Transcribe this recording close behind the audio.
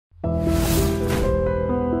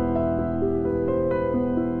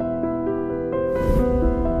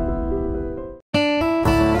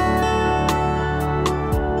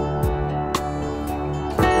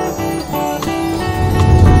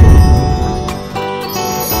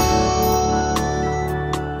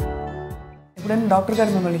Doctor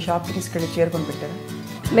గారు మిమ్మల్ని షాప్కి తీసుకెళ్ళి చీర కొని పెట్టారు?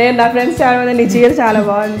 నేను నా ఫ్రెండ్స్ చాలా మంది నీ చీర చాలా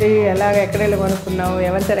బాగుంది, ఎలాగ ఎక్కడ వెళ్ళి కొనుక్కున్నావు,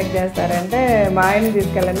 ఎవరు సెలెక్ట్ చేస్తారంటే మా ఆయన్ని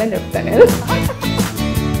తీసుకెళ్ళండి అని చెప్తాను నేను.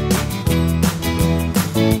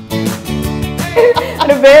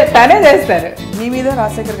 తనే చేస్తారు. మీ మీద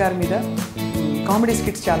రాజశేఖర్ గారి మీద కామెడీ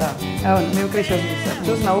స్కిట్స్ చాలా మ్యూక్రీ షోస్ చూస్తారు,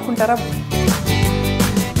 చూసి నవ్వుకుంటారా?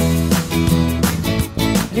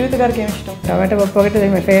 జీవిత గారికి ఏమి ఇష్టం? టమాటా పప్పు ఒకటి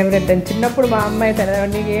మై ఫేవరెట్. అని చిన్నప్పుడు మా అమ్మాయి తన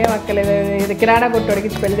నీకు ఏం అక్కలేదు, ఇది కిరాణా కొట్టుడికి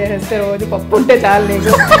పెళ్లి చేసేస్తే రోజు పప్పు ఉంటే చాలు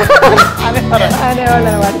నీకు అనేవాళ్ళు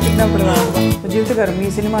అనమాట చిన్నప్పుడు మా అమ్మ. జీవిత గారు మీ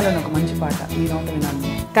సినిమాలో ఒక మంచి పాట మీ నోట విన్నాను,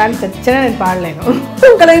 కానీ చచ్చినా నేను పాడలేను.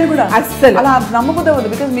 ఒక్కలైన కూడా అస్సలు అలా నమ్మకూడదు,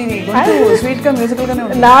 బికాజ్ మీ గొంతు స్వీట్ గా మ్యూజికల్ గానే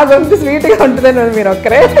ఉంటుంది. నా గొంతు స్వీట్ గా ఉంటుందని మీరు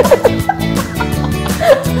ఒక్కరే.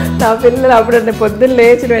 నా పిల్లలు అప్పుడు పొద్దున్న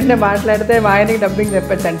లేచి వెంటనే మాట్లాడితే మా ఆయనకి డబ్బింగ్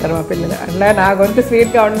చెప్పచ్చు అంటారు మా పిల్లలు. అట్లా నా గొంతు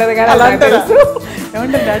స్వీట్ గా ఉండదు కానీ అలా తెలుసు.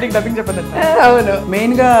 ఏమంటే డాడీకి డబ్బింగ్ చెప్పదు. అవును,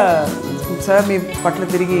 మెయిన్ గా సార్ మీ పట్ల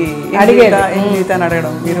తిరిగి అడిగేదా ఏం జీవిత అని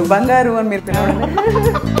అడగడం, మీరు బంగారు అని మీరు పిలవడం.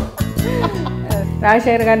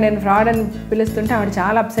 రాజశేఖర్ గారు నేను ఫ్రాడ్ అని పిలుస్తుంటే ఆవిడ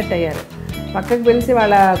చాలా అప్సెట్ అయ్యారు. పక్కకు పిలిచి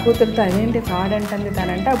వాళ్ళ కూతురుతో అదేంటి ఫ్రాడ్ అంటుంది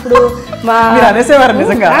తనంటే, అప్పుడు మా అనేసేవారు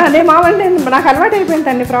నిజంగా అదే మామంటే నాకు అలవాటు అయిపోయింది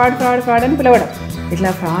తన్ని ఫ్రాడ్ ఫ్రాడ్ ఫ్రాడ్ అని పిలవడం. ఇట్లా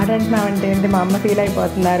ఫ్రాడ్ అంటున్నామంటే ఏంటి మా అమ్మ ఫీల్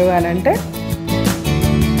అయిపోతున్నారు అని అంటే,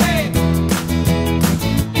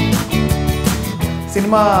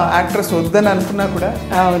 సినిమా యాక్ట్రెస్ వద్దని అనుకున్నా కూడా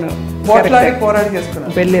అవును పోరాడి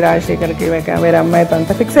చేసుకున్నాను. పెళ్లి రాజశేఖర్కి వేరే అమ్మాయితో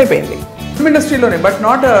అంతా ఫిక్స్ అయిపోయింది. Film ఇండస్ట్రీలోనే, but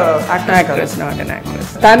not actress, not an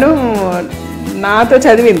actress. తను నాతో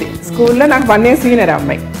చదివింది స్కూల్లో, నాకు 1 year సీనియర్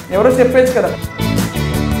అమ్మాయి. ఎవరో చెప్పేచ్చు కదా.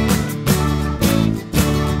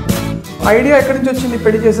 ఐడియా ఎక్కడి నుంచి వచ్చింది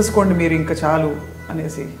పెళ్లి చేసేసుకోండి మీరు ఇంకా చాలు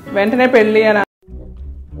అనేసి? వెంటనే పెళ్ళి అని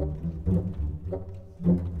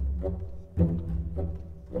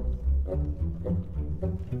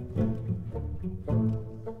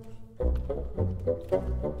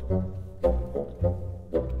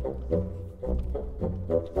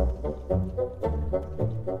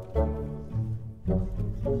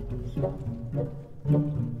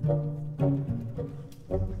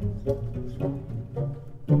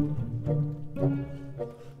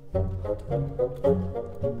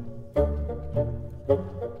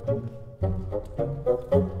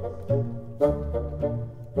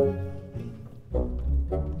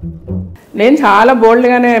నేను చాలా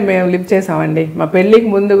బోల్డ్గానే మేము లివ్ చేసామండి. మా పెళ్ళికి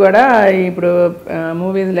ముందు కూడా ఇప్పుడు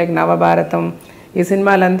మూవీస్ లైక్ నవభారతం ఈ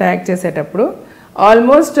సినిమాలంతా యాక్ట్ చేసేటప్పుడు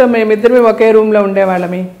ఆల్మోస్ట్ మేమిద్దరు ఒకే రూమ్లో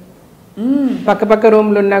ఉండేవాళ్ళమి. పక్క పక్క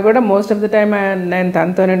రూమ్లు ఉన్నా కూడా మోస్ట్ ఆఫ్ ద టైమ్ నేను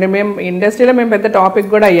తనతోనండి. మేము ఇండస్ట్రీలో మేము పెద్ద టాపిక్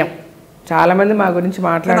కూడా అయ్యాం, చాలా మంది మా గురించి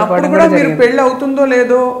మాట్లాడుకోవడం కూడా జరిగింది. పెళ్ళి అవుతుందో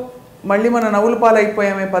లేదో మళ్ళీ మన నవ్వుల పాలు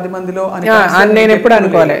అయిపోయామే 10 మందిలో అని నేను ఎప్పుడు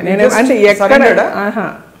అనుకోలే. నేను అంటే ఎక్కడ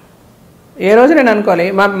ఏ రోజు నేను అనుకోలే.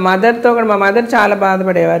 మా మదర్తో కూడా, మా మదర్ చాలా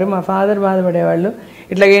బాధపడేవారు, మా ఫాదర్ బాధపడేవాళ్ళు.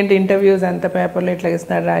 ఇట్లా ఏంటి ఇంటర్వ్యూస్ అంత పేపర్లో ఇట్లా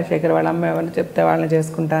ఇస్తున్నారు రాజశేఖర్, వాళ్ళ అమ్మాయి వాళ్ళు చెప్తే వాళ్ళని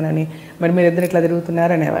చేసుకుంటానని, మరి మీరు ఇద్దరు ఇట్లా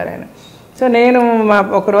తిరుగుతున్నారు అనేవారు ఆయన. సో నేను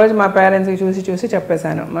ఒకరోజు మా పేరెంట్స్కి చూసి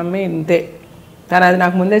చెప్పేశాను, మమ్మీ ఇంతే. తను అది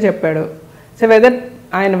నాకు ముందే చెప్పాడు. సో వెదర్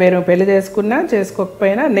ఆయన వేరే పెళ్లి చేసుకున్నా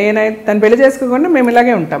చేసుకోకపోయినా, నేనైతే తను పెళ్లి చేసుకోకుండా మేము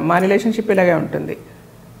ఇలాగే ఉంటాం, మా రిలేషన్షిప్ ఇలాగే ఉంటుంది.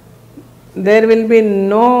 There will be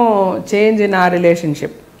no change in ఆ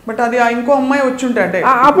రిలేషన్షిప్. బట్ అది ఇంకో అమ్మాయి వచ్చి ఉంటే అంటే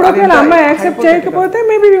అప్పుడు ఒకవేళ అమ్మాయి యాక్సెప్ట్ చేయకపోతే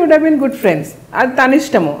maybe we would have been good friends. అది తన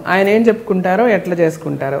ఇష్టము, ఆయన ఏం చెప్పుకుంటారో ఎట్లా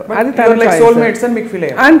చేసుకుంటారో అది తన సోల్మేట్స్ అని మీకు ఫీల్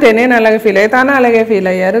అయ్యారు. అంతే, నేను అలాగే ఫీల్ అయ్యాను, తను అలాగే ఫీల్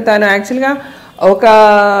అయ్యారు. తను యాక్చువల్గా ఒక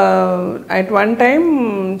అట్ వన్ టైం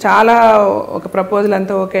చాలా ఒక ప్రపోజల్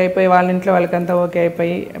అంతా ఓకే అయిపోయి, వాళ్ళ ఇంట్లో వాళ్ళకంతా ఓకే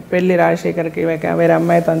అయిపోయి, పెళ్లి రాజశేఖర్కి వేరే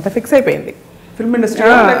అమ్మాయితో అంతా ఫిక్స్ అయిపోయింది. ఫిల్మ్ ఇండస్ట్రీ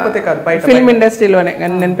లేకపోతే కాదు, ఫిల్మ్ ఇండస్ట్రీలోనే.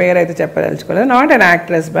 నేను పేరు అయితే చెప్పదలుచుకోలేదు, నాట్ అన్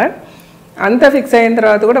యాక్ట్రెస్. బట్ అంతా ఫిక్స్ అయిన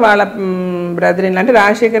తర్వాత కూడా వాళ్ళ బ్రదర్ ఇన్ అంటే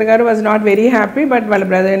రాజశేఖర్ గారు was not very happy, but వాళ్ళ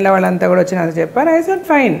బ్రదర్ ఇన్ వాళ్ళంతా కూడా వచ్చి నాకు చెప్పారు. I said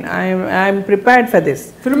fine, I'm prepared for this.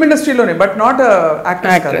 Film ఇండస్ట్రీలోనే, but not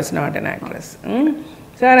actress, not an actress.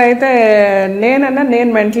 Sir అయితే నేను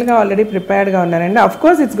మెంటల్గా ఆల్రెడీ ప్రిపేర్డ్గా ఉన్నానండి. Of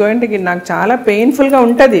course it's going to నాకు చాలా పెయిన్ఫుల్గా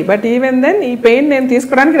ఉంటుంది, బట్ ఈవెన్ దెన్ ఈ పెయిన్ నేను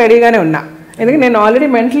తీసుకోవడానికి రెడీగానే ఉన్నా. ఎందుకంటే నేను ఆల్రెడీ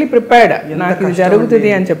మెంటలీ ప్రిపేర్డ్, నాకు ఇది జరుగుతుంది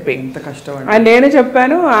అని చెప్పి. అండ్ నేను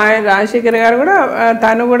చెప్పాను, ఆయన రాజశేఖర్ గారు కూడా,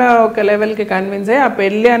 తను కూడా ఒక లెవెల్కి కన్విన్స్ అయ్యి, ఆ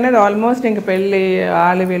పెళ్ళి అనేది ఆల్మోస్ట్ ఇంక పెళ్ళి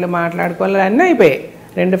వాళ్ళు వీళ్ళు మాట్లాడుకోవాలి అన్నీ అయిపోయాయి,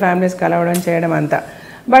 2 ఫ్యామిలీస్ కలవడం చేయడం అంతా.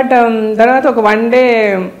 బట్ తర్వాత ఒక 1 day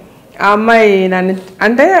ఆ అమ్మాయి నన్ను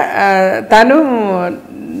అంటే తను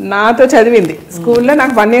నాతో చదివింది స్కూల్లో,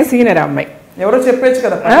 నాకు 1 year సీనియర్ అమ్మాయి. ఎవరో చెప్పచ్చు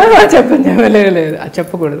కదా? లేదు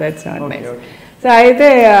చెప్పకూడదు, దట్స్ నాట్ నైస్. సో అయితే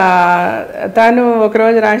తను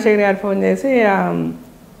ఒకరోజు రాజశేఖర్ గారు ఫోన్ చేసి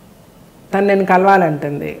తను నేను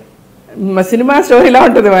కలవాలంటుంది. మా సినిమా స్టోరీలా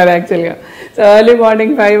ఉంటుంది మరి యాక్చువల్గా. So early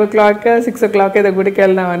morning 5 o'clock 6 o'clock ఏదో గుడికి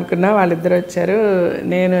వెళ్దాం అనుకున్నా, వాళ్ళిద్దరు వచ్చారు,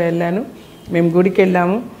 నేను వెళ్ళాను. మేము గుడికి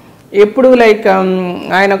వెళ్ళాము. ఎప్పుడు లైక్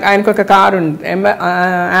ఆయనకు ఒక కారు ఉంది,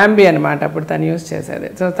 యాంబీ అనమాట, అప్పుడు తను యూజ్ చేసేది.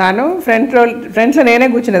 సో తను ఫ్రంట్లో నేనే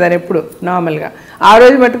కూర్చునేదాన్ని ఎప్పుడు నార్మల్గా. ఆ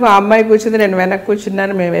రోజు మటుకు ఆ అమ్మాయి కూర్చుంది, నేను వెనక్కి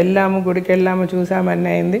కూర్చున్నాను. మేము వెళ్ళాము, గుడికి వెళ్ళాము, చూసామని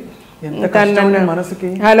అయింది.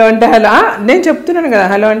 హలో అంటే హలో, నేను చెప్తున్నాను కదా,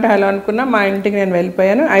 హలో అంటే హలో అనుకున్నా. మా ఇంటికి నేను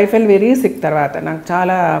వెళ్ళిపోయాను. I full very sick. తర్వాత నాకు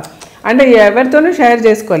చాలా అంటే ఎవరితోనూ షేర్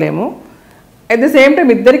చేసుకోలేము. అట్ ద సేమ్ టైం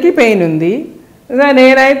ఇద్దరికీ పెయిన్ ఉంది.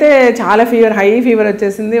 నేనైతే చాలా హై ఫీవర్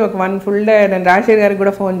వచ్చేసింది. ఒక 1 full day నేను రాజశేఖర్ గారికి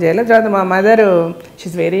కూడా ఫోన్ చేయలేదు. తర్వాత మా మదర్,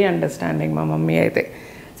 షీఈస్ వెరీ అండర్స్టాండింగ్, మా మమ్మీ అయితే.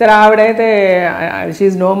 సరే ఆవిడైతే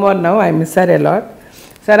she is no more now, I miss her a lot.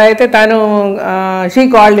 సరే అయితే తను షీ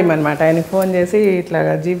కాల్డ్ హిమ్ అనమాట. ఆయనకి ఫోన్ చేసి ఇట్లా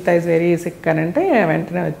జీవిత ఈజ్ వెరీ సిక్ అని అంటే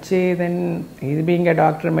వెంటనే వచ్చి దెన్ ఇది బీయింగ్ ఎ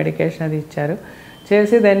డాక్టర్ మెడికేషన్ అది ఇచ్చారు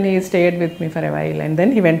చేసి then he stayed with me for a while and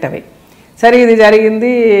then he went away. సరే ఇది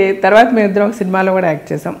జరిగింది. తర్వాత మేము ఇద్దరం ఒక సినిమాలో కూడా యాక్ట్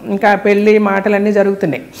చేసాం. ఇంకా పెళ్ళి మాటలన్నీ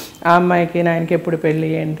జరుగుతున్నాయి. ఆ అమ్మాయికి నాయనకి ఎప్పుడు పెళ్ళి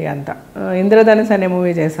ఏంటి అంతా. ఇంద్రధనుస్ అనే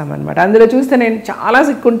మూవీ చేసామన్నమాట. అందులో చూస్తే నేను చాలా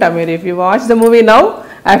సిక్కుంటా. మీరు if you watch the movie now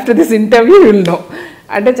after this interview will know.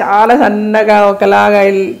 అంటే చాలా సన్నగా ఒకలాగా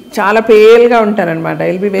చాలా పేల్గా ఉంటారనమాట. I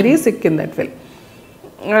will be very sick in that film.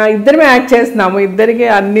 ఇద్దరమే యాక్ట్ చేస్తున్నాము, ఇద్దరికి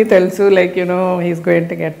అన్నీ తెలుసు, like he's going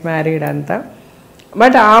to get married అంతా.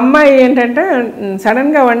 బట్ ఆ అమ్మాయి ఏంటంటే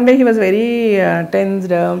సడన్గా one day he was very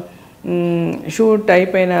tensed. Shoot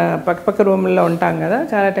అయిపోయిన పక్క రూమ్లో ఉంటాం కదా,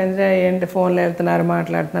 చాలా టెన్షన్. ఏంటి ఫోన్లో వెళ్తున్నారు,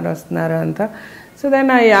 మాట్లాడుతున్నారు, వస్తున్నారు అంతా. So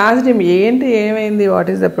then I asked him, ఏంటి ఏమైంది,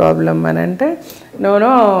 వాట్ ఈస్ ద ప్రాబ్లమ్ అని అంటే, no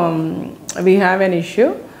we have an issue.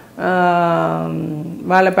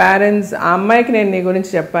 వాళ్ళ పేరెంట్స్, ఆ అమ్మాయికి నేను నీ గురించి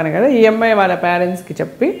చెప్పాను కదా, ఈ అమ్మాయి వాళ్ళ పేరెంట్స్కి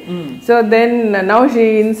చెప్పి, so then now she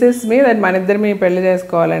insist me that మన ఇద్దరు మీ పెళ్లి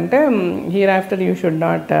చేసుకోవాలంటే here after you should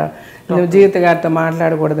not, నువ్వు జీవిత గారితో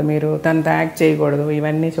మాట్లాడకూడదు, మీరు తనతో యాక్ట్ చేయకూడదు,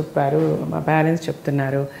 ఇవన్నీ చెప్పారు మా పేరెంట్స్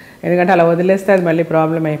చెప్తున్నారు. ఎందుకంటే అలా వదిలేస్తే అది మళ్ళీ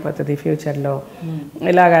ప్రాబ్లం అయిపోతుంది ఫ్యూచర్లో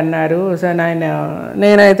ఇలాగన్నారు. సో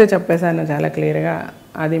నేనైతే చెప్పేశాను చాలా క్లియర్గా,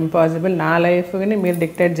 అది ఇంపాసిబుల్, నా లైఫ్ని మీరు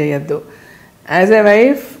డిక్టేట్ చేయొద్దు. యాజ్ ఎ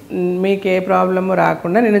వైఫ్ మీకు ఏ ప్రాబ్లము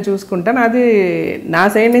రాకుండా నేను చూసుకుంటాను. అది నా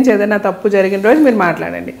సైడ్ నుంచి ఏదైనా తప్పు జరిగిన రోజు మీరు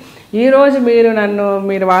మాట్లాడండి. ఈరోజు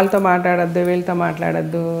మీరు వాళ్ళతో మాట్లాడద్దు, వీళ్ళతో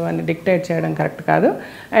మాట్లాడద్దు అని డిక్టేట్ చేయడం కరెక్ట్ కాదు.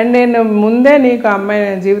 అండ్ నేను ముందే నీకు అమ్మాయి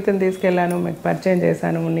జీవితం తీసుకెళ్ళాను, మీకు పరిచయం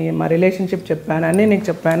చేశాను, మా రిలేషన్షిప్ చెప్పాను, అన్నీ నీకు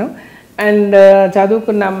చెప్పాను. అండ్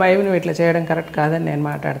చదువుకున్న అమ్మాయి నువ్వు ఇట్లా చేయడం కరెక్ట్ కాదని నేను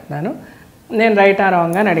మాట్లాడుతున్నాను. నేను రైటా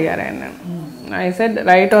రాంగ్ అని అడిగారు ఆయన. I said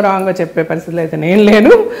right oh wrong చెప్పే పరిస్థితులు అయితే నేను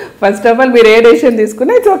లేను. ఫస్ట్ ఆఫ్ ఆల్ మీరు ఏ డెసిషన్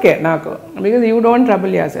తీసుకున్నా ఇట్స్ ఓకే నాకు, because you don't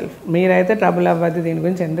trouble your self. మీరైతే ట్రబుల్ అవ్వద్దు, దీని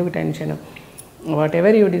గురించి ఎందుకు tension. What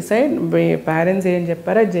ever you decide, me parents ఏం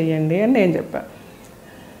చెప్పారో అది చెయ్యండి అని నేను చెప్పాను.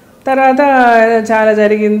 తర్వాత చాలా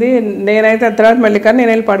జరిగింది. నేనైతే తర్వాత మళ్ళీ కానీ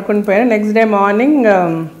నేను వెళ్ళి పడుకుని పోయాను. నెక్స్ట్ డే మార్నింగ్,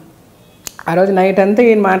 ఆ రోజు నైట్ అంతా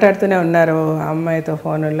ఈయన మాట్లాడుతూనే ఉన్నారు ఆ అమ్మాయితో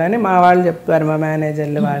ఫోన్లో అని మా వాళ్ళు చెప్పారు, మా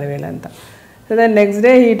మేనేజర్లు వాళ్ళు వీళ్ళంతా. So then next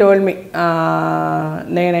day he told me,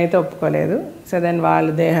 నేనైతే ఒప్పుకోలేదు. సో దెన్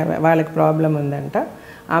వాళ్ళకి ప్రాబ్లం ఉందంట,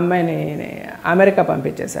 అమ్మాయిని అమెరికా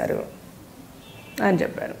పంపించేశారు అని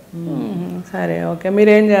చెప్పారు. సరే ఓకే,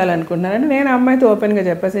 మీరేం చేయాలనుకుంటున్నారంటే నేను అమ్మాయితో ఓపెన్గా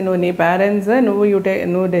చెప్పేసి, నువ్వు నీ పేరెంట్స్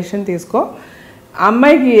నువ్వు డెసిషన్ తీసుకో.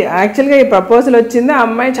 అమ్మాయికి యాక్చువల్గా ఈ ప్రపోజల్ వచ్చింది, ఆ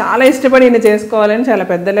అమ్మాయి చాలా ఇష్టపడి ఈయన చేసుకోవాలని చాలా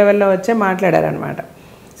పెద్ద లెవెల్లో వచ్చే మాట్లాడారనమాట.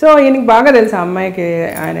 సో ఈయనకి బాగా తెలుసు ఆ అమ్మాయికి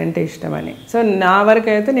ఆయన అంటే ఇష్టమని. సో నా వరకు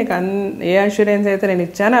అయితే నీకు ఏ అష్యూరెన్స్ అయితే నేను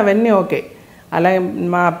ఇచ్చాను అవన్నీ ఓకే. అలాగే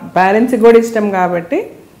మా పేరెంట్స్కి కూడా ఇష్టం కాబట్టి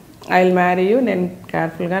ఐ విల్ మ్యారీ యూ, నేను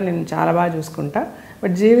కేర్ఫుల్గా నేను చాలా బాగా చూసుకుంటా.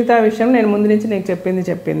 బట్ జీవిత విషయం నేను ముందు నుంచి నీకు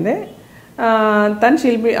చెప్పిందే.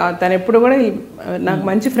 తను ఎప్పుడు కూడా నాకు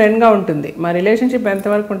మంచి ఫ్రెండ్గా ఉంటుంది. మా రిలేషన్షిప్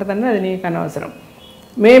ఎంతవరకు ఉంటుందని అది నీకు అనవసరం.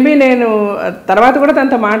 మేబీ నేను తర్వాత కూడా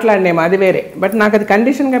తనతో మాట్లాడినేమో, అది వేరే. బట్ నాకు అది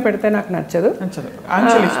కండిషన్గా పెడితే నాకు నచ్చదు.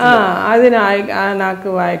 అది నాకు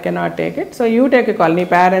I cannot take it. So you take a call, నీ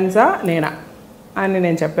పేరెంట్సా నేనా అని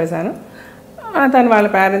నేను చెప్పేశాను. తను వాళ్ళ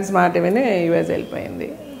పేరెంట్స్ మాట విని యూఎస్ వెళ్ళిపోయింది.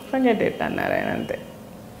 ఫర్గెట్ ఇట్ అన్నారు ఆయన, అంతే.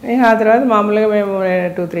 ఆ తర్వాత మామూలుగా మేము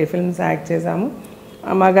 2-3 ఫిల్మ్స్ యాక్ట్ చేసాము.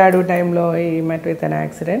 మగాడు టైంలో ఈ మెట్ విత్ అన్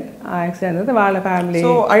యాక్సిడెంట్. ఆ యాక్సిడెంట్ తర్వాత వాళ్ళ ఫ్యామిలీ.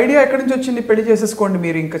 సో ఐడియా ఎక్కడి నుంచి వచ్చింది, పెళ్లి చేసేసుకోండి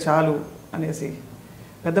మీరు ఇంకా చాలు అనేసి?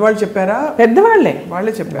 పెద్దవాళ్ళు చెప్పారా?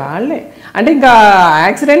 వాళ్ళే చెప్పారు. వాళ్ళే అంటే ఇంకా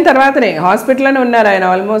యాక్సిడెంట్ తర్వాతనే హాస్పిటల్లోనే ఉన్నారు ఆయన.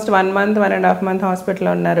 ఆల్మోస్ట్ 1 month 1.5 month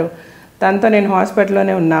హాస్పిటల్లో ఉన్నారు. తనతో నేను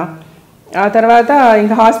హాస్పిటల్లోనే ఉన్నా. ఆ తర్వాత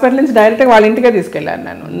ఇంకా హాస్పిటల్ నుంచి డైరెక్ట్గా వాళ్ళ ఇంటికే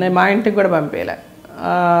తీసుకెళ్ళాను. నేను మా ఇంటికి కూడా పంపేలా.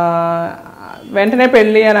 వెంటనే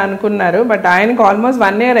పెళ్ళి అని అనుకున్నారు. బట్ ఆయనకు ఆల్మోస్ట్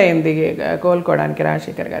 1 year అయింది కోలుకోవడానికి,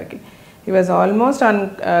 రాజశేఖర్ గారికి. He was almost on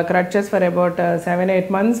crutches for about 7-8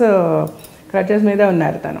 months crutches మీద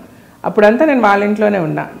ఉన్నారు తను. అప్పుడంతా నేను వాళ్ళ ఇంట్లోనే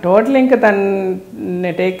ఉన్నా. టోటల్ ఇంకా తను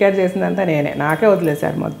టేక్ కేర్ చేసిందంతా నేనే, నాకే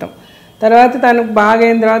వదిలేశారు మొత్తం. తర్వాత తనకు బాగా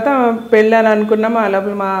అయిన తర్వాత పెళ్ళి అని అనుకున్నాము. ఆ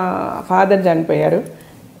లోపల మా ఫాదర్ చనిపోయారు.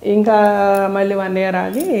 ఇంకా మళ్ళీ 1 year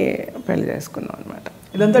ఆగి పెళ్లి చేసుకున్నాం అనమాట.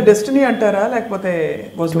 ఇదంతా డెస్టినీ అంటారా లేకపోతే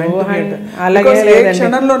అలాగే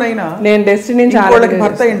క్షణంలోనైనా నేను డెస్టినీ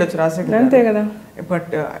భర్త అయ్యుండొచ్చు రాజశేఖర్, అంతే కదా.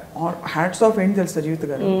 బట్ హ్యాట్స్ ఆఫ్ ఏం తెలుసా జీవిత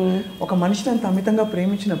గారు, ఒక మనిషిని అంత అమితంగా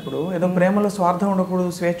ప్రేమించినప్పుడు ఏదో ప్రేమలో స్వార్థం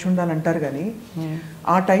ఉండకూడదు, స్వేచ్ఛ ఉండాలి అంటారు కానీ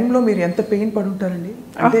ఆ టైంలో మీరు ఎంత పెయిన్ పడి ఉంటారండి.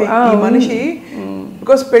 అంటే ఈ మనిషి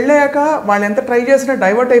బికాస్ పెళ్ళయ్యాక వాళ్ళు ఎంత ట్రై చేసినా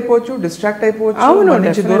డైవర్ట్ అయిపోవచ్చు, డిస్ట్రాక్ట్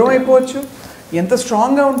అయిపోవచ్చు, దూరం అయిపోవచ్చు. ఎంత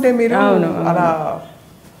స్ట్రాంగ్ గా ఉంటే మీరు అలా.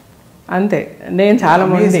 అంతే, నేను చాలా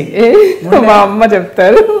మొండి, మా అమ్మ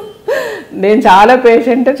చెప్తారు నేను చాలా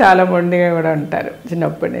పేషెంట్, చాలా మొండిగా కూడా ఉంటారు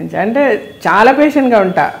చిన్నప్పటి నుంచి. అంటే చాలా పేషెంట్గా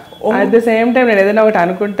ఉంటా. అట్ ద సేమ్ టైం నేను ఏదైనా ఒకటి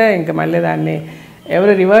అనుకుంటే ఇంకా మళ్ళీ దాన్ని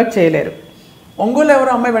ఎవరు రివర్ట్ చేయలేరు. ఒంగోలు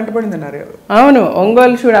ఎవరు అమ్మాయి వెంటపడింది అన్నారు. అవును,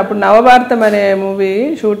 ఒంగోలు షూట్ అప్పుడు నవభారతం అనే మూవీ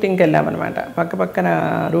షూటింగ్కి వెళ్ళామన్నమాట. పక్క పక్కన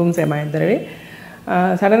రూమ్స్ మా ఇద్దరివి.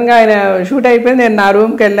 సడన్గా ఆయన షూట్ అయిపోయింది, నేను నా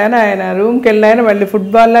రూమ్కి వెళ్ళాను, ఆయన రూమ్కి వెళ్ళాను, మళ్ళీ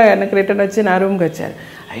ఫుట్బాల్లో వెనక్కి రిటర్న్ వచ్చి నా రూమ్కి వచ్చారు.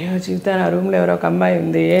 అయ్యో జీవిత, నా రూమ్లో ఎవరో ఒక అమ్మాయి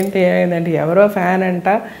ఉంది, ఏంటి ఏమైందంటే ఎవరో ఫ్యాన్ అంట,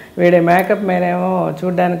 వీడే మేకప్ మేనేమో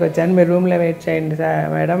చూడ్డానికి వచ్చాను, మీరు రూమ్లో వెయిట్ చేయండి సార్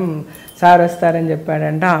మేడం, సార్ వస్తారని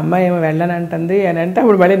చెప్పాడంట. ఆ అమ్మాయి ఏమో వెళ్ళనంటుంది అని అంటే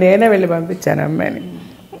అప్పుడు మళ్ళీ నేనే వెళ్ళి పంపించాను అమ్మాయిని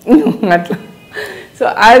అట్లా. సో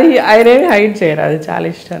అది ఆయనేమి హైడ్ చేయరు, అది చాలా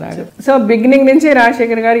ఇష్టం నాకు. సో బిగినింగ్ నుంచి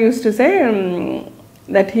రాజశేఖర్ గారు use to say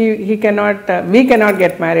that we cannot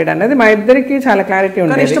get married అన్నది మా ఇద్దరికి చాలా క్లారిటీ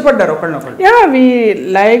ఉండేది. ఇష్టపడ్డారు yeah, we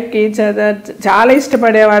like each other, చాలా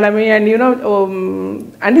ఇష్టపడేవాళ్ళమి. అండ్ యూనో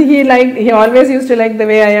అంటే he always used to like the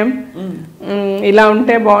way I am. ఇలా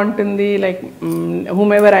ఉంటే బాగుంటుంది, like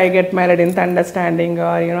whomever I get married, ఇంత understanding,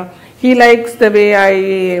 are you know he likes the way I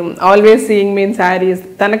always seeing me in sarees.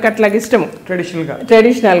 తనకు అట్లాగ ఇష్టం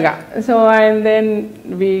ట్రెడిషనల్గా. So and then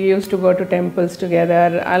we used to go to temples together.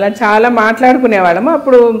 అలా చాలా మాట్లాడుకునేవాళ్ళము.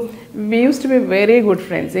 అప్పుడు we used to be very good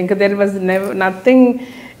friends. ఇంకా there was nothing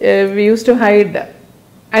we used to hide.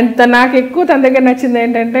 And నాకు ఎక్కువ తన దగ్గర నచ్చింది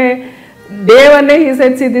ఏంటంటే day one he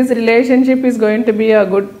said, see, this relationship is going to be a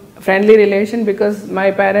good friendly relation because my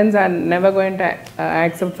parents are never going to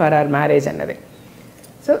accept for our marriage అన్నది.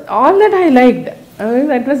 So all that I liked.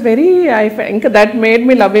 That was very, that made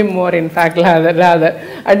me love him more in fact rather.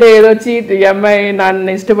 అంటే ఏదో cheat ఈ అమ్మాయి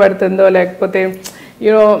నన్ను ఇష్టపడుతుందో లేకపోతే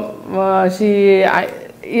you know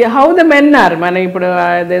how the men are, మన ఇప్పుడు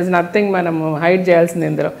there is nothing మనము హైడ్ చేయాల్సింది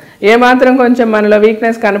ఇందులో. ఏమాత్రం కొంచెం మనలో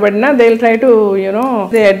weakness కనబడినా they will try to you know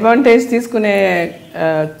advantage తీసుకునే,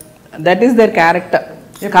 దట్ ఈస్ దర్ క్యారెక్టర్.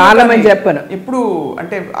 కాలం అని చెప్పను ఇప్పుడు,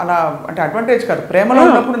 అంటే అలా అంటే అడ్వాంటేజ్ కాదు, ప్రేమలో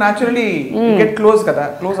ఉన్నప్పుడు న్యాచురల్లీ గెట్ క్లోజ్ కదా.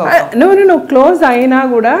 నో క్లోజ్ అయినా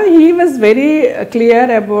కూడా he was very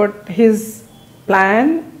clear about his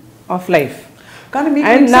plan of life.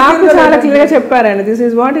 And నాకు చాలా క్లియర్గా చెప్పారండి, this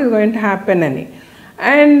is what is going to happen అని.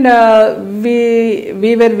 And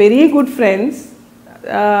we were very good friends.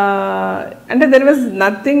 అంటే దెర్ వాజ్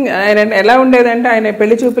నథింగ్. ఆయన ఎలా ఉండేదంటే ఆయన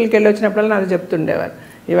పెళ్లి చూపులకి వెళ్ళి వచ్చినప్పుడల్లా నాకు చెప్తుండేవారు,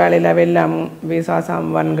 ఇవాళ ఇలా వెళ్ళాము, వి saw some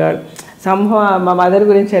one girl somehow, మా మదర్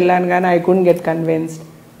గురించి వెళ్ళాను కానీ I couldn't get convinced,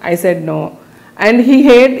 I said no. And he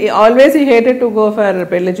hated to go for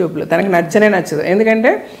పెళ్లి చూపులు. తనకు నచ్చదు,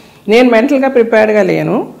 ఎందుకంటే నేను మెంటల్గా ప్రిపేర్డ్గా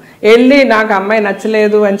లేను. వెళ్ళి నాకు అమ్మాయి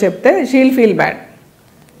నచ్చలేదు అని చెప్తే షీల్ ఫీల్ బ్యాడ్,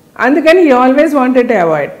 అందుకని he always wanted to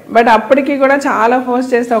avoid. But అప్పటికి కూడా చాలా ఫోర్స్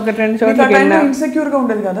చేస్తే 1-2 చోట్లకి వెళ్ళినా ఇన్సెక్యూర్గా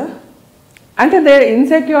ఉండేది కదా. అంటే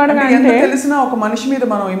ఇన్సెక్యూర్డ్ గా అంటే తెలిసిన ఒక మనిషి మీద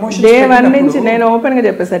మనం ఎమోషన్స్ డే 1 నుంచి నేను ఓపెన్ గా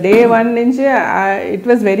చెప్పేస్తా, డే 1 నుంచి it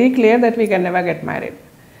was very clear that we can never get married.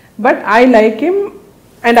 But I like him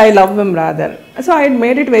and I love him rather. So I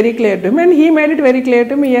made it very clear to him and he made it very clear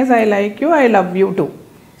to me, yes I like you, I love you two.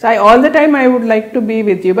 So I all the time I would like to be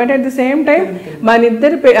with you. But at the same time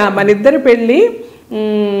మన ఇద్దరి పెళ్ళి,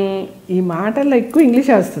 ఈ మాటల్లో ఎక్కువ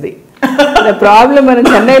English వస్తుంది. Problem మనం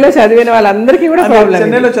చెన్నైలో చదివిన వాళ్ళందరికీ కూడా ప్రాబ్లం,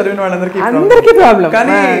 చెన్నైలో చదివిన వాళ్ళందరికీ అందరికీ ప్రాబ్లం.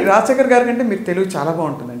 కానీ రాజశేఖర్ గారి కంటే మీరు తెలుగు చాలా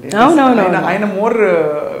బాగుంటుందండి. అవునవును, ఆయన మోర్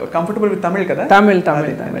కంఫర్టబుల్ విత్ తమిళ్ కదా. తమిళ్.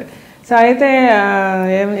 సో అయితే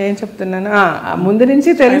ఏం చెప్తున్నాను, ముందు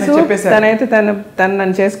నుంచి తెలుసు తనైతే తను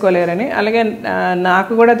నన్ను చేసుకోలేరని. అలాగే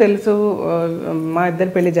నాకు కూడా తెలుసు మా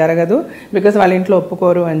ఇద్దరి పెళ్లి జరగదు బికాస్ వాళ్ళ ఇంట్లో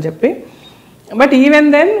ఒప్పుకోరు అని చెప్పి. But even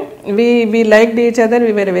then we liked each other,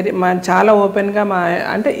 we very చాలా ఓపెన్గా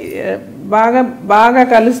అంటే బాగా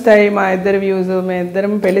కలుస్తాయి మా ఇద్దరి వ్యూస్. మేము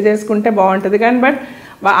ఇద్దరం పెళ్లి చేసుకుంటే బాగుంటుంది కానీ బట్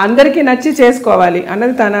అందరికీ నచ్చి చేసుకోవాలి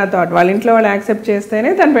అన్నది తన థాట్. వాళ్ళ ఇంట్లో వాళ్ళు యాక్సెప్ట్ చేస్తేనే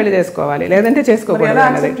తను పెళ్లి చేసుకోవాలి, లేదంటే చేసుకోకూడదు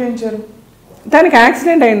అన్నది. తనకి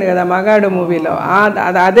యాక్సిడెంట్ అయింది కదా మగాడు మూవీలో,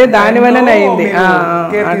 అదే దాని వల్లనే అయింది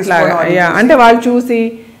అట్లాగా. అంటే వాళ్ళు చూసి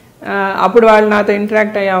అప్పుడు వాళ్ళు నాతో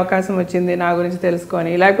ఇంటరాక్ట్ అయ్యే అవకాశం వచ్చింది, నా గురించి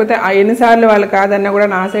తెలుసుకొని. లేకపోతే ఎన్నిసార్లు వాళ్ళు కాదన్నా కూడా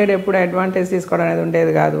నా సైడ్ ఎప్పుడు అడ్వాంటేజ్ తీసుకోవడం అనేది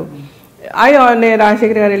ఉండేది కాదు. నేను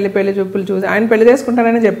రాజశేఖర్ గారు వెళ్ళి పెళ్లి చూపులు చూసి ఆయన పెళ్లి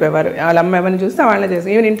చేసుకుంటానని చెప్పేవారు. వాళ్ళ అమ్మ ఎవరిని చూస్తే వాళ్ళని చేసి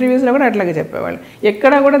ఈవెన్ ఇంటర్వ్యూస్లో కూడా అట్లాగే చెప్పేవాళ్ళు.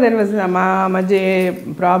 ఎక్కడ కూడా తెలియదు మా మధ్య ఏ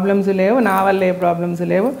ప్రాబ్లమ్స్ లేవు, నా వల్ల ఏ ప్రాబ్లమ్స్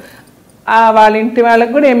లేవు, వాళ్ళ ఇంటి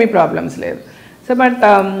వాళ్ళకి కూడా ఏమీ ప్రాబ్లమ్స్ లేదు. సో బట్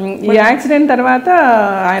ఈ యాక్సిడెంట్ తర్వాత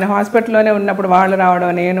ఆయన హాస్పిటల్లోనే ఉన్నప్పుడు వాళ్ళు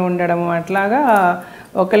రావడం, నేను ఉండడము, అట్లాగా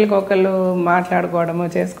ఒకరికొకళ్ళు మాట్లాడుకోవడము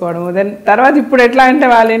చేసుకోవడము. దెన్ తర్వాత ఇప్పుడు ఎట్లా అంటే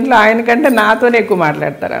వాళ్ళ ఇంట్లో ఆయనకంటే నాతోనే ఎక్కువ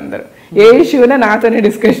మాట్లాడతారు అందరూ. ఏ ఇష్యూనే నాతోనే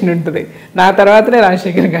డిస్కషన్ ఉంటుంది, నా తర్వాతనే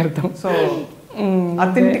రాజశేఖర్ గారితో. సో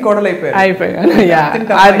అయిపోయాను.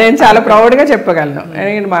 అది నేను చాలా ప్రౌడ్గా చెప్పగలను.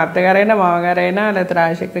 ఎందుకంటే మా అత్తగారైనా మామగారైనా లేకపోతే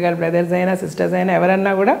రాజశేఖర్ గారి బ్రదర్స్ అయినా సిస్టర్స్ అయినా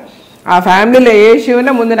ఎవరన్నా కూడా ఆ ఫ్యామిలీలో ఏ ఇష్యూ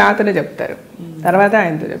ఉన్నా ముందు నాతోనే చెప్తారు, తర్వాత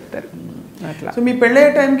ఆయనతో చెప్తారు. అట్లా. సో మీ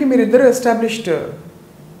పెళ్ళయ్యే టైంకి మీరు ఇద్దరు ఎస్టాబ్లిష్డ్,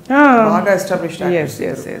 బాగా ఎస్టాబ్లిష్డ్,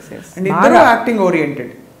 ఇద్దరు యాక్టింగ్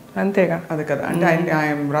ఓరియంటెడ్. అంతేగా. అదే కదా. అంటే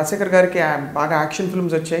రాజశేఖర్ గారికి బాగా యాక్షన్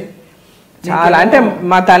ఫిల్మ్స్ వచ్చాయి చాలా. అంటే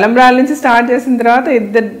మా తలంబ్రాల నుంచి స్టార్ట్ చేసిన తర్వాత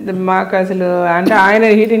ఇద్దరు మాకు అసలు అంటే ఆయన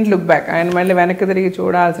హీ డిడ్ంట్ లుక్ బ్యాక్. ఆయన మళ్ళీ వెనక్కి తిరిగి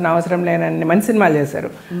చూడాల్సిన అవసరం లేనన్ని మంచి సినిమాలు చేశారు.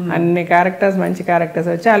 అన్ని క్యారెక్టర్స్ మంచి క్యారెక్టర్స్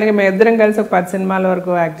వచ్చాయి. అలాగే మేము ఇద్దరం కలిసి ఒక 10 సినిమాల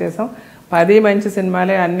వరకు యాక్ట్ చేసాం. 10 మంచి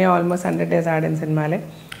సినిమాలే, అన్నీ ఆల్మోస్ట్ 100 days ఆడిన సినిమాలే.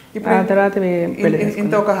 ఆ తర్వాత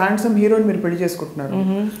ఇంత ఒక హ్యాండ్సమ్ హీరోని మీరు పెళ్లి చేసుకుంటున్నారు.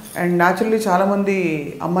 అండ్ న్యాచురల్లీ చాలా మంది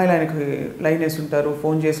అమ్మాయిలు ఆయనకి లైన్ వేసి ఉంటారు,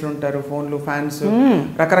 ఫోన్ చేసి ఉంటారు, ఫోన్లు, ఫ్యాన్స్,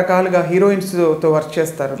 రకరకాలుగా హీరోయిన్స్ తో వర్క్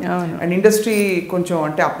చేస్తారు. అండ్ ఇండస్ట్రీ కొంచెం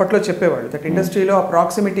అంటే అప్పట్లో చెప్పేవాళ్ళు దట్ ఇండస్ట్రీలో ఆ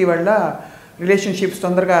ప్రాక్సిమిటీ వల్ల రిలేషన్షిప్స్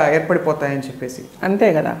తొందరగా ఏర్పడిపోతాయని చెప్పేసి.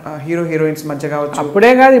 అంతే కదా, హీరో హీరోయిన్స్ మధ్య కావచ్చు.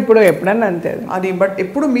 అప్పుడే కాదు ఇప్పుడు ఎప్పుడన్నా అంతే అది. బట్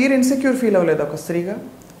ఎప్పుడు మీరు ఇన్సెక్యూర్ ఫీల్ అవ్వలేదు ఒక స్త్రీగా?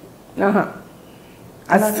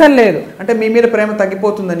 అస్సలు లేదు. అంటే మీ మీద ప్రేమ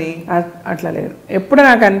తగ్గిపోతుందని అట్లా లేదు, ఎప్పుడు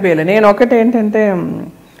నాకు అనిపించలేదు. నేను ఒకటి ఏంటంటే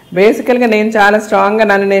బేసికల్గా నేను చాలా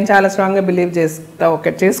స్ట్రాంగ్గా బిలీవ్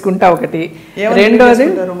చేసుకుంటా ఒకటి. రెండోది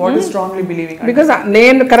బికాస్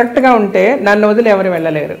నేను కరెక్ట్గా ఉంటే నన్ను వదిలి ఎవరు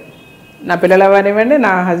వెళ్ళలేరు. నా పిల్లలు అవనివ్వండి,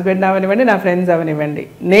 నా హస్బెండ్ అవనివ్వండి, నా ఫ్రెండ్స్ అవనివ్వండి.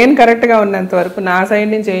 నేను కరెక్ట్గా ఉన్నంత వరకు, నా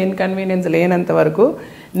సైడ్ నుంచి ఏ ఇన్కన్వీనియన్స్ లేనంత వరకు,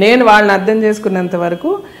 నేను వాళ్ళని అర్థం చేసుకున్నంత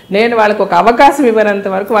వరకు, నేను వాళ్ళకి ఒక అవకాశం ఇవ్వనంత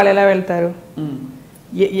వరకు వాళ్ళు ఎలా వెళ్తారు?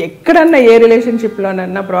 ఎక్కడన్నా ఏ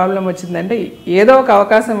రిలేషన్షిప్లోనన్నా ప్రాబ్లం వచ్చిందంటే ఏదో ఒక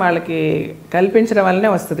అవకాశం వాళ్ళకి కల్పించడం వల్లనే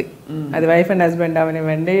వస్తుంది. అది వైఫ్ అండ్ హస్బెండ్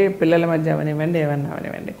అవనివ్వండి, పిల్లల మధ్య అవనివ్వండి, ఏమన్నా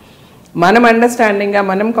అవనివ్వండి. మనం అండర్స్టాండింగ్గా,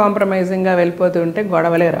 మనం కాంప్రమైజింగ్గా వెళ్ళిపోతూ ఉంటే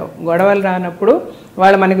గొడవలే రావు. గొడవలు రానప్పుడు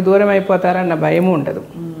వాళ్ళు మనకి దూరం అయిపోతారన్న భయము ఉండదు.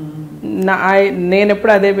 నేను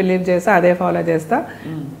ఎప్పుడు అదే బిలీవ్ చేస్తా, అదే ఫాలో చేస్తా.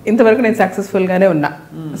 ఇంతవరకు నేను సక్సెస్ఫుల్గానే ఉన్నా.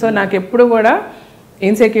 సో నాకు ఎప్పుడు కూడా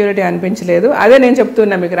ఇన్సెక్యూరిటీ అనిపించలేదు. అదే నేను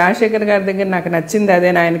చెప్తున్నా మీకు, రాజశేఖర్ గారి దగ్గర నాకు నచ్చింది అదే.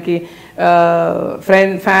 ఆయనకి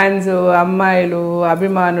ఫ్యాన్స్, అమ్మాయిలు,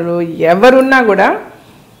 అభిమానులు ఎవరున్నా కూడా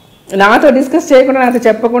నాతో డిస్కస్ చేయకుండా, నాతో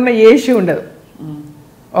చెప్పకుండా ఏ ఇష్యూ ఉండదు.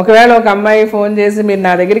 ఒకవేళ ఒక అమ్మాయి ఫోన్ చేసి మీరు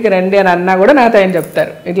నా దగ్గరికి రండి అని అన్నా కూడా నాతో ఆయన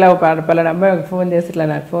చెప్తారు. ఇట్లా పలానా అమ్మాయి ఫోన్ చేసి ఇట్లా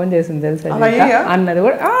నాకు ఫోన్ చేసింది తెలుసా అన్నది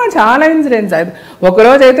కూడా చాలా ఇన్సిడెంట్స్. అది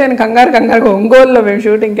ఒకరోజు అయితే ఆయన కంగారు ఒంగోలులో మేము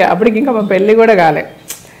షూటింగ్కి, అప్పటికి ఇంకా మా పెళ్ళి కూడా కాలే.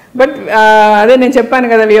 బట్ అదే నేను చెప్పాను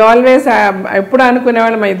కదా, వి ఆల్వేస్ ఎప్పుడు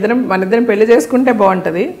అనుకునేవాళ్ళు మన ఇద్దరం పెళ్లి చేసుకుంటే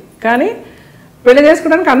బాగుంటుంది, కానీ పెళ్లి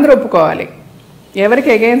చేసుకోవడానికి అందరూ ఒప్పుకోవాలి. ఎవరికి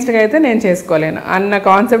అగెయిన్స్ట్గా అయితే నేను చేసుకోలేను అన్న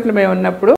కాన్సెప్ట్లు మేము ఉన్నప్పుడు